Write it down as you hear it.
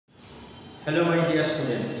Hello my dear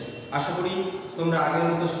students, আশা করি তোমরা আগের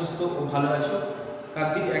মতো সুস্থ ও ভালো আছো।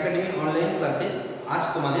 কাকদ্বীপ একাডেমির অনলাইন ক্লাসে আজ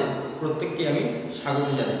তোমাদের প্রত্যেককে আমি স্বাগত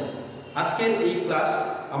জানাই। আজকের এই ক্লাস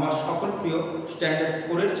আমার সকল প্রিয় স্ট্যান্ডার্ড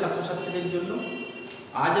 4-এর ছাত্রছাত্রীদের জন্য।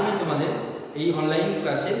 আজ আমি তোমাদের এই অনলাইন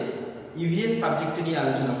ক্লাসে ইভিএস সাবজেক্টটি নিয়ে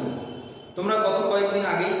আলোচনা করব। তোমরা গত কয়েকদিন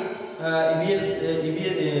আগে ইভিএস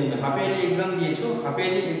হাফ ইয়ারলি এক্সাম দিয়েছো। হাফ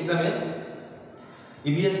ইয়ারলি এক্সামে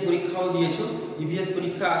ইভিএস পরীক্ষাও দিয়েছো। ইভিএস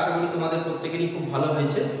পরীক্ষা আশা করি তোমাদের প্রত্যেকেরই খুব ভালো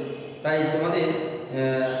হয়েছে। তাই তোমাদের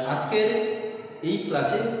আজকের এই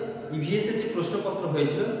ক্লাসে ইভিএসের যে প্রশ্নপত্র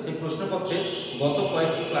হয়েছিল সেই প্রশ্নপত্রে গত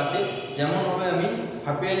কয়েকটি ক্লাসে যেমনভাবে আমি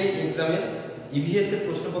হাফ ইয়ারলি এক্সামের ইভিএসের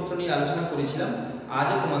প্রশ্নপত্র নিয়ে আলোচনা করেছিলাম,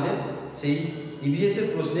 আজও তোমাদের সেই ইভিএসের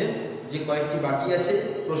প্রশ্নের যে কয়েকটি বাকি আছে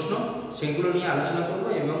প্রশ্ন সেগুলো নিয়ে আলোচনা করব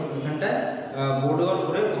এবং এখানটায় বোর্ড ওয়ার্ক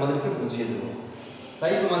করে তোমাদেরকে বুঝিয়ে দেবো।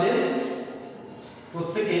 তাই তোমাদের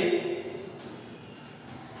প্রত্যেকে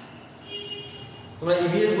তোমরা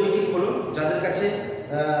ইভিএস বইটি খোলো। যাদের কাছে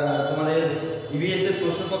তোমাদের ইভিএস এর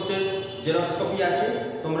প্রশ্নপত্রের জেরক্স কপি আছে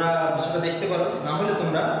তোমরা সেটা দেখতে পারো, না হলে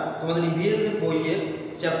তোমরা তোমাদের ইভিএস এর বইয়ের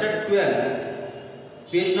চ্যাপ্টার 12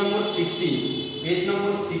 পেজ নম্বর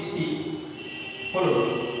 60 হলো,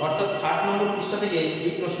 অর্থাৎ 60 নম্বর পৃষ্ঠা থেকে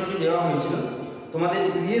এই প্রশ্নটি দেওয়া হয়েছিল। তোমাদের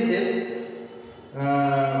ইভিএস এর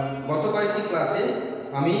গত কয়েকটি ক্লাসে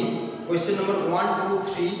আমি কোয়েশ্চেন নম্বর 1, 2,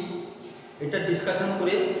 3 এটা ডিসকাশন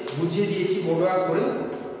করে বুঝিয়ে দিয়েছি বোর্ড ওয়ার্ক করে।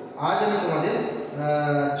 আজ আমি তোমাদের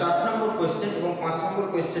 4 নম্বর কোয়েশ্চেন এবং 5 নম্বর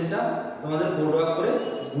কোয়েশ্চেনটা তোমাদের বোর্ড ওয়ার্ক করে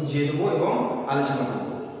বুঝিয়ে দেবো এবং আলোচনা করব।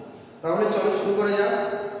 তাহলে চলো শুরু করা যাক।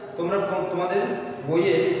 তোমরা তোমাদের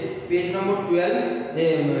বইয়ের পেজ নম্বর 12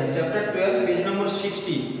 চ্যাপ্টার 12 পেজ নম্বর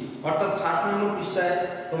 60 অর্থাৎ 60 নম্বর পৃষ্ঠায়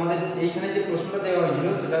তোমাদের এইখানে যে প্রশ্নটা দেওয়া হয়েছিল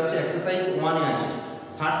সেটা হচ্ছে এক্সারসাইজ 1 এ আছে।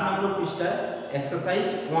 60 নম্বর পৃষ্ঠায় এক্সারসাইজ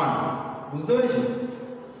 1, বুঝতে পেরেছো?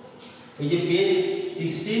 এই যে পেজ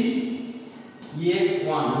 16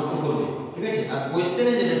 EX1 লক্ষ্য করবে, ঠিক আছে? আর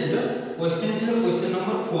কোশ্চেনে যেটা ছিল কোশ্চেন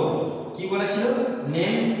নম্বর 4। কি বলেছিল?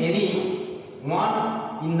 Name any one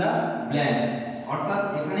in the blanks. অর্থাৎ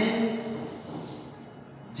এখানে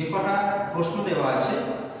যে কটা প্রশ্ন দেওয়া আছে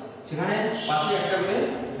সেখানে পাশে একটা করে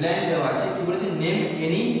ব্ল্যাঙ্ক দেওয়া আছে। কি বলেছে? নেম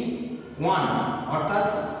এনি ওয়ান, অর্থাৎ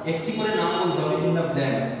একটি করে নাম বলতে হবে ইন দা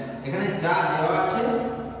ব্ল্যাঙ্কস। এখানে যা দেওয়া আছে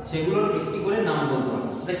সেগুলোর একটি করে নাম বলতে হবে।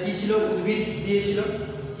 সেটা কি ছিল? উদ্ভিদ দিয়েছিল।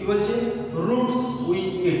 কি বলছে? রুটস উই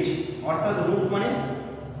ইট, অর্থাৎ রুট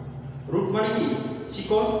মানে কি?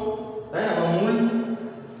 শিকড়, তাই না? বা মূল।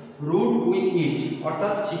 রুট উই ইট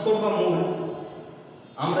অর্থাৎ শিকড় বা মূল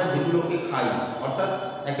আমরা যেগুলোকে খাই, অর্থাৎ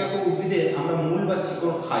এক এক উদ্ভিদে আমরা মূল বা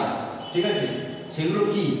শিকড় খাই, ঠিক আছে? সেগুলো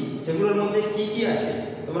কি? সেগুলোর মধ্যে কি কি আছে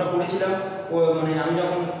তোমরা পড়েছিলাম, মানে আমি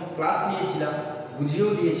যখন ক্লাস নিয়েছিলাম বুঝিয়েও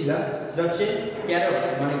দিয়েছিলাম। এটা হচ্ছে ক্যারট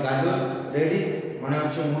মানে গাজর, রেডিশ মানে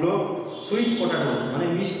হচ্ছে মূলো, সুইট পটাটোস মানে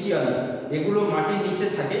মিষ্টি আলু। এগুলো মাটির নিচে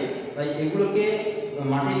থাকে, তাই এগুলোকে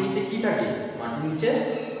মাটির নিচে কি থাকে? মাটির নিচে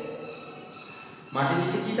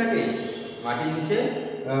কি থাকে? মাটির নিচে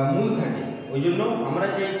মূল থাকে। ওই জন্য আমরা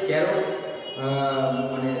যে ক্যারট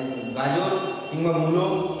মানে গাজর কিংবা মূলো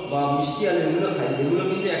বা মিষ্টি আলু এগুলো খাই, এগুলো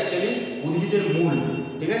কিন্তু অ্যাকচুয়ালি উদ্ভিদের মূল,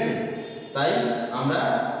 ঠিক আছে? তাই আমরা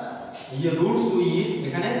এই যে রুটস উই ইট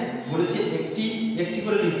এখানে বলেছে একটি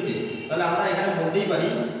করে লিখতে, তাহলে আমরা এখানে বলতেই পারি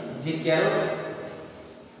যে ক্যারট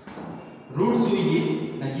রুটস উই ইট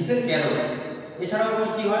না কিসের? ক্যারট। এছাড়াও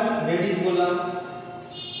কি হয়? রেডিশ বললাম,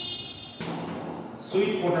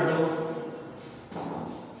 সুইট পটাটো,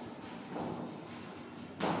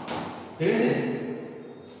 ঠিক আছে?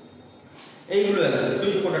 এইগুলো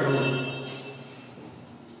সুইট পটাটো।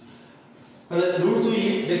 তাহলে রুটস উই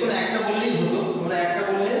ইট যে কোনো একটা বললেই হতো। তোমরা একটা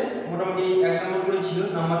বললে মোটামুটি 1 নম্বর করে ছিল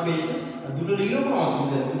নাম্বার পেয়ে, দুটো লিখলেও কোনো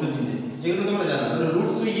অসুবিধা নেই, দুটো তিনটে যেগুলো তোমরা জানো। তাহলে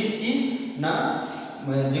রুটস উই ইট কি না?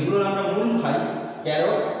 যেগুলো আমরা মূল খাই,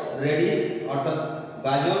 ক্যারট, রেডিশ অর্থাৎ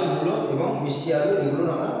গাজর, মূলো এবং মিষ্টি আলু, এগুলো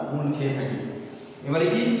আমরা মূল খেয়ে থাকি। এবারে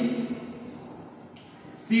কি?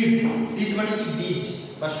 সিড মানে কি? বীজ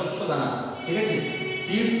বা শস্য দানা, ঠিক আছে?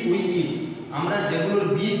 সিডস উই ইট আমরা যেগুলোর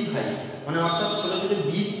বীজ খাই, মানে অর্থাৎ ছোট ছোট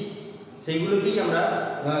বীজ, সেইগুলোকেই আমরা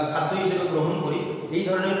খাদ্য হিসেবে গ্রহণ করি। এই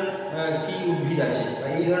ধরনের কি উদ্ভিদ আছে বা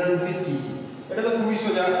এই ধরনের উদ্ভিদ কি কি? এটা তো খুবই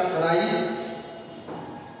সোজা।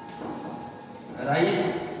 রাইস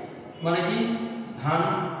মানে কি? ধান।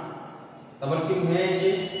 তারপর কি হয়েছে?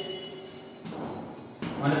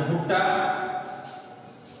 মানে ভুট্টা।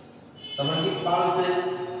 তারপর কি? পালসেস,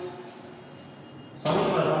 সবই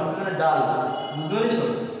তোমরা পালসেস মানে ডাল, বুঝতে পেরেছো?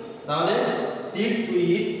 তাহলে সিডস উই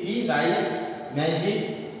ইট কি? রাইস, ম্যাজিক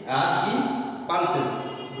আর কি? পালসেস,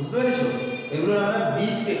 বুঝতে পেরেছো? এগুলো আমরা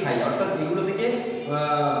বীজকে খাই, অর্থাৎ এগুলো থেকে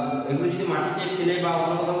এগুলো যদি মাটিতে ফেলে বা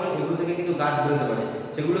অন্য কথা বলে এগুলো থেকে কিন্তু গাছ বেরোতে পারে,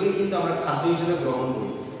 সেগুলোকে কিন্তু আমরা খাদ্য হিসেবে গ্রহণ করি।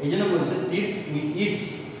 এই জন্য বলছে সিডস উই ইট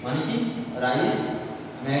মানে কি রাইস,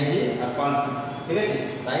 মেজে আর পালসেস। ঠিক আছে,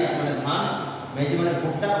 রাইস মানে ধান, মেজে মানে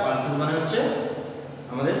ভুট্টা, পালসেস মানে হচ্ছে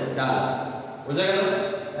আমাদের ডাল। বোঝা গেল?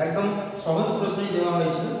 একদম সহজ প্রশ্নই দেওয়া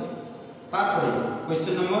হয়েছিল। তারপরে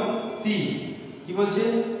কোয়েশ্চেন নম্বর সি কি বলছে,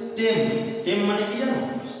 স্টেম। স্টেম মানে কি জানো?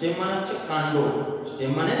 স্টেম মানে হচ্ছে কাণ্ড।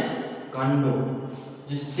 স্টেম মানে কাণ্ড।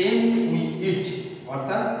 যে স্টেম উই ইট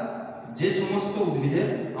অর্থাৎ যে সমস্ত উদ্ভিদের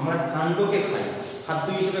আমরা কাণ্ডকে খাই, খাদ্য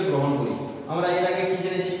হিসেবে গ্রহণ করি। আমরা এর আগে কি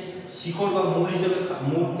জেনেছি? শিকড় বা মূল হিসেবে,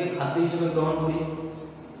 মূলকে খাদ্য হিসেবে গ্রহণ করি।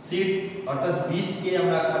 সিডস অর্থাৎ বীজকে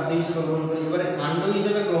আমরা খাদ্য হিসেবে গ্রহণ করি। এবারে কাণ্ড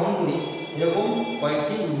হিসেবে গ্রহণ করি এরকম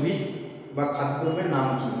কয়েকটি উদ্ভিদ বা খাদ্যদ্রব্যের নাম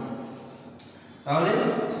কি? তাহলে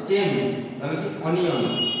স্টেম তাহলে কি অনিয়ন।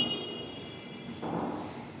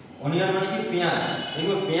 অনিয়ন মানে কি পেঁয়াজ।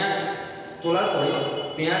 দেখো পেঁয়াজ তোলার পরে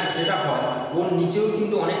পেঁয়াজ যেটা হয় ওর নিচেও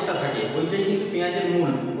কিন্তু অনেকটা থাকে, ওইটাই কিন্তু পেঁয়াজের মূল।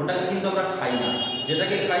 ওটাকে কিন্তু আমরা খাই না,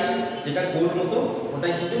 যেটাকে খাই যেটা গোল মতো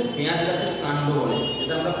ওটাই কিন্তু পেঁয়াজ গাছের কাণ্ড বলে।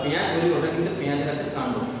 যেটা আমরা পেঁয়াজ বলি ওটা কিন্তু পেঁয়াজ গাছের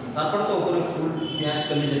কাণ্ড। তারপরে তো ওপরে ফুল পেঁয়াজ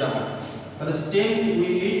কালি যেটা হয়। তাহলে স্টেমস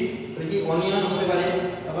উই ইট তাহলে কি অনিয়ন হতে পারে।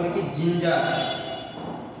 তারপরে কি জিঞ্জার।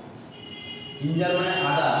 জিঞ্জার মানে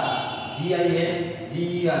আদা, GINGER,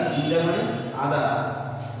 জিঞ্জার মানে আদা।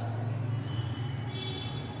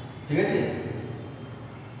 ঠিক আছে,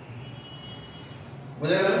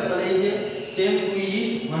 বোঝা গেল? তাহলে এই যে stems we eat,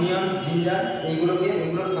 onion, ginger এইগুলোকে,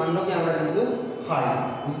 এগুলোর কাণ্ডকে আমরা কিন্তু খাই।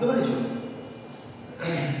 বুঝতে পেরেছো?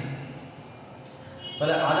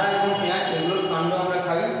 তাহলে আদা এবং পেঁয়াজ এগুলোর কাণ্ড আমরা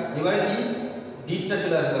খাই। এবারে কি ডিটটা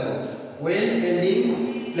চলে আসে দেখো, ওয়েল এন্ডিং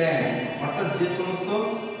প্ল্যান্টস অর্থাৎ যে সমস্ত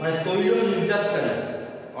মানে তৈল নির্যাসকারী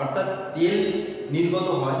অর্থাৎ তেল নির্গত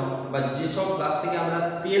হয় বা যেসব গাছ থেকে আমরা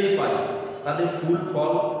তেল পাই, তাদের ফুল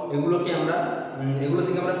ফল এগুলোকে আমরা এগুলো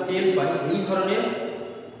থেকে আমরা তেল পাই, এই ধরনের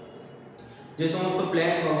যে সমস্ত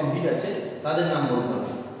প্ল্যান্ট বা উদ্ভিদ আছে তাদের নাম বলতে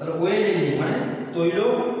হবে। তাহলে ওয়েল এন্ডিং মানে তৈল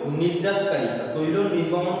নির্যাসকারী, তৈল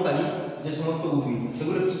নির্গমনকারী যে সমস্ত উদ্ভিদ,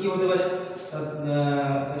 সেগুলো কি কি হতে পারে?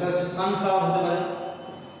 এটা হচ্ছে সানফ্লাওয়ার হতে পারে।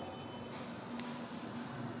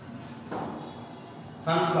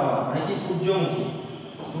 সানফ্লাওয়ার মানে কি সূর্যমুখী।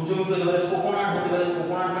 সূর্যমুখী হতে পারে। কোকোনাট হতে পারে।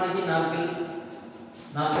 কোকোনাট মানে কি নারকেল।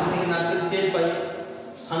 নারকেল থেকে নারকেল তেল পাই।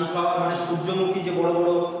 সানফ্লাওয়ার মানে সূর্যমুখী, যে বড়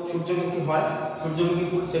বড় সূর্যমুখী হয়, সূর্যমুখী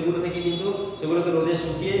ফুল, সেগুলো থেকে কিন্তু সেগুলোকে রোদে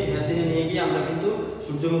শুকিয়ে মেশিনে নিয়ে গিয়ে আমরা কিন্তু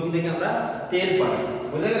সূর্যমুখী থেকে আমরা তেল পাই।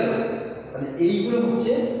 বোঝা গেল? তাহলে এইগুলো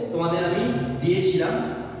হচ্ছে তোমাদের আমি দিয়েছিলাম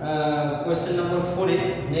question number 4-এ,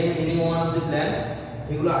 name any one of the plants.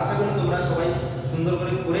 এগুলো আশা করি তোমরা সবাই সুন্দর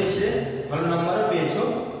করে করেছিলে, ভালো নাম্বারও পেয়েছো।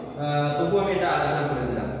 তবুও আমি এটা আলোচনা করে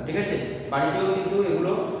দিলাম। ঠিক আছে, বাড়িতেও কিন্তু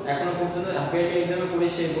এগুলো এখনো পর্যন্ত হ্যাপিয়ারলি এক্সামে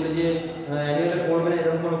করেছে বলে যে অ্যানুয়ালে পড়বে না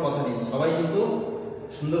এরকম কোনো কথা নেই। সবাই কিন্তু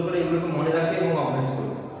সুন্দর করে এগুলোকে মনে রাখবে এবং অভ্যাস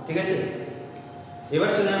করবে। ঠিক আছে, এবার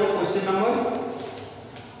চলে যাবো কোয়েশ্চেন নম্বর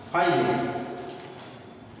 5।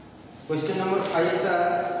 কোয়েশ্চেন নম্বর 5টা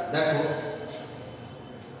দেখো,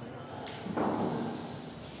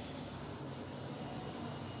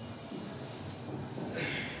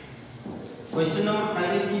 কোয়েশ্চেন নম্বর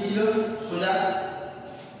 5 কি ছিল? সোজা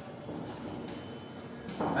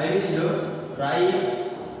 5 ছিল রাইট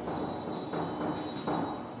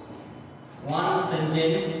ওয়ান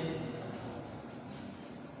সেন্টেন্স,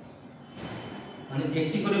 মানে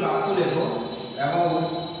একটি করে বাক্য লেখো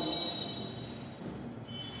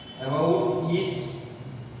about each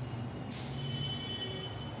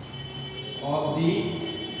of the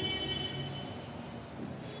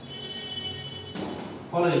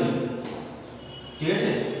following। ঠিক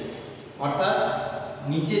আছে, অর্থাৎ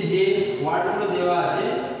নিচে যে ওয়ার্ডগুলো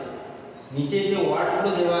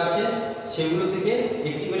দেওয়া আছে, সেগুলো থেকে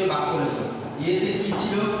একটি করে বাক্য লেখো। এতে কি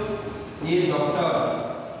ছিল? এ ডক্টর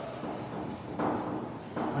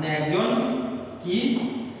মানে একজন কি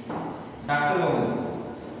ডাক্তারবাবু।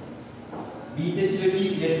 বিতে ছিল কি?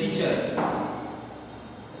 A teacher.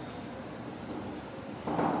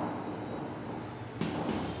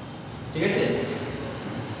 ঠিক আছে,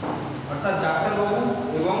 অর্থাৎ ডাক্তারবাবু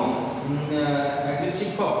এবং একজন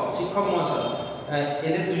শিক্ষক মহাশয়,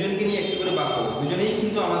 এদের দুজনকে নিয়ে একটি করে বাক্য। দুজনেই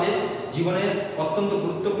কিন্তু আমাদের জীবনের অত্যন্ত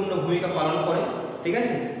গুরুত্বপূর্ণ ভূমিকা পালন করে। ঠিক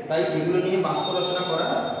আছে, তাই এগুলো নিয়ে বাক্য রচনা করা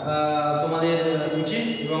তোমাদের উচিত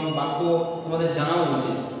এবং বাক্য তোমাদের জানাও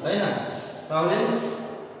উচিত, তাই না? তাহলে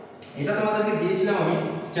এটা তোমাদেরকে দিয়েছিলাম আমি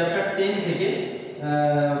চ্যাপ্টার 10 থেকে,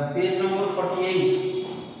 পেজ নম্বর 48।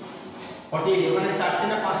 ওখানে 4টে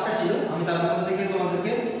না 5টা ছিল, আমি তার মধ্যে থেকে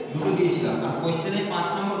তোমাদেরকে 2টো দিয়েছিলাম। আর কোয়েশ্চেনে 5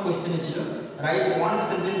 নম্বর কোয়েশ্চেনে ছিল right one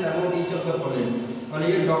sentence about each of the following. মানে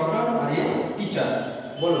এই ডক্টর আর এই টিচার,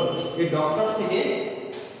 বলো এই ডক্টর থেকে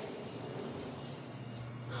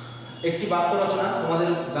একটি বাক্য রচনা তোমাদের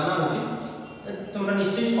জানা উচিত। তোমরা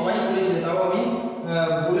নিশ্চয়ই সবাই করেছিলে, তাও আমি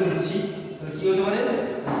বলে দিচ্ছি কি হতে পারে,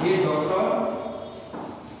 এ ডক্টর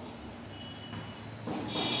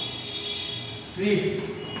ট্রিটস,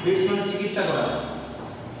 ট্রিটস মানে চিকিৎসা করা,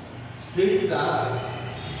 treats us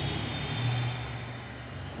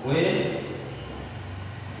when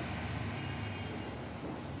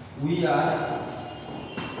we are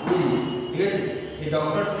ill, ঠিক আছে, এই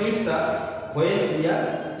doctor treats us when we are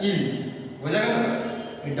ill, বোঝা গেল?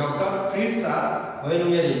 এই doctor treats us when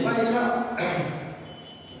we are ill, বা এটা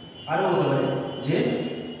আরো হতে পারে যে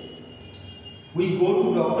we go to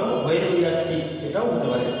doctor when we are sick, এটাও হতে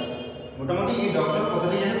পারে। মোটামুটি এই ডক্টর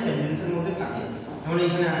কথাটি যেন সেন্টেন্সের মধ্যে থাকে, যেমন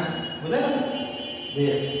এখানে আছে, বুঝা গেল?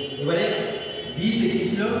 বেশ, এবারে বি দেখি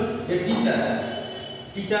ছিল যে টিচার,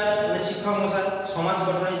 টিচার মানে শিক্ষক মহাশয়, সমাজ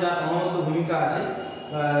গঠনে যার অনবদ্য ভূমিকা আছে।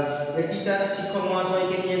 এই টিচার শিক্ষক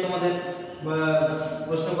মহাশয়কে নিয়ে তোমাদের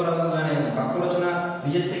প্রশ্ন করা, মানে বাক্য রচনা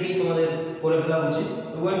নিজের থেকেই তোমাদের করে ফেলা উচিত।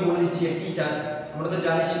 তবু আমি বলে দিচ্ছি টিচার, আমরা তো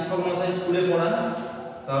জানি শিক্ষক মহাশয় স্কুলে পড়ান,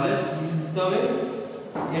 তাহলে লিখতে হবে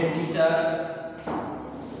এ টিচার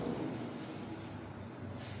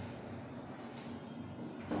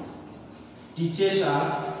teaches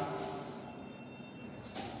us,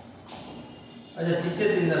 আচ্ছা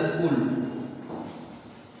teaches in the school,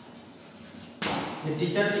 the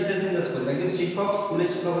teacher teaches in the school, একজন শিক্ষক স্কুলে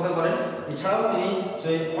শিক্ষকতা করেন। এছাড়াও তিনি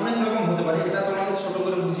অনেক রকম হতে পারে, এটা তোমাকে ছোট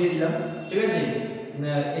করে বুঝিয়ে দিলাম, ঠিক আছে?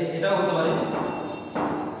 এটাও হতে পারে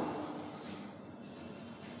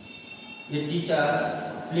a teacher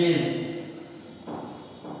plays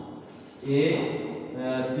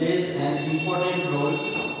an important role,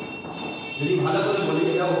 যদি ভালো করে বলি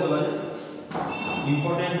এটাও হতে পারে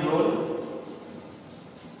important role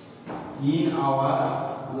in our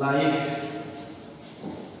life.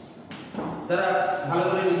 যারা ভালো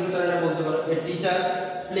করে লিখবে তারা এটা বলতে পারে a teacher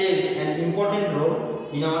plays an important role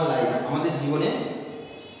in our life, আমাদের জীবনে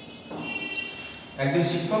একজন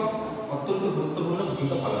শিক্ষক অত্যন্ত গুরুত্বপূর্ণ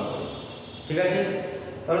ভূমিকা পালন করে। ঠিক আছে,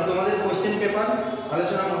 তাহলে তোমাদের কোশ্চেন পেপার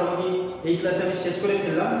আলোচনা মোটামুটি এই ক্লাসে আমি শেষ করে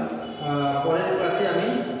ফেললাম। পরের ক্লাসে আমি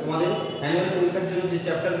তোমাদের অ্যানুয়াল পরীক্ষার জন্য যে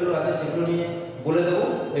চ্যাপ্টারগুলো আছে সেগুলো নিয়ে বলে দেবো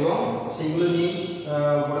এবং সেইগুলো নিয়ে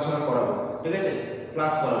পড়াশোনা করাবো, ঠিক আছে,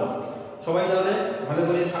 ক্লাস করাবো। সবাই তাহলে ভালো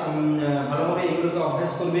করে ভালোভাবে এগুলোকে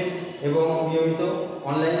অভ্যাস করবে এবং নিয়মিত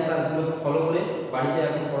অনলাইন ক্লাসগুলোকে ফলো করে বাড়িতে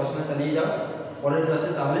এখন পড়াশোনা চালিয়ে যাও। পরের ক্লাসে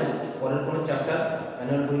তাহলে পরের কোনো চ্যাপ্টার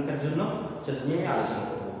অ্যানুয়াল পরীক্ষার জন্য সেটা নিয়ে আমি আলোচনা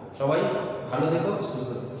করবো। সবাই ভালো থেকো,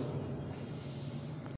 সুস্থ থেকো।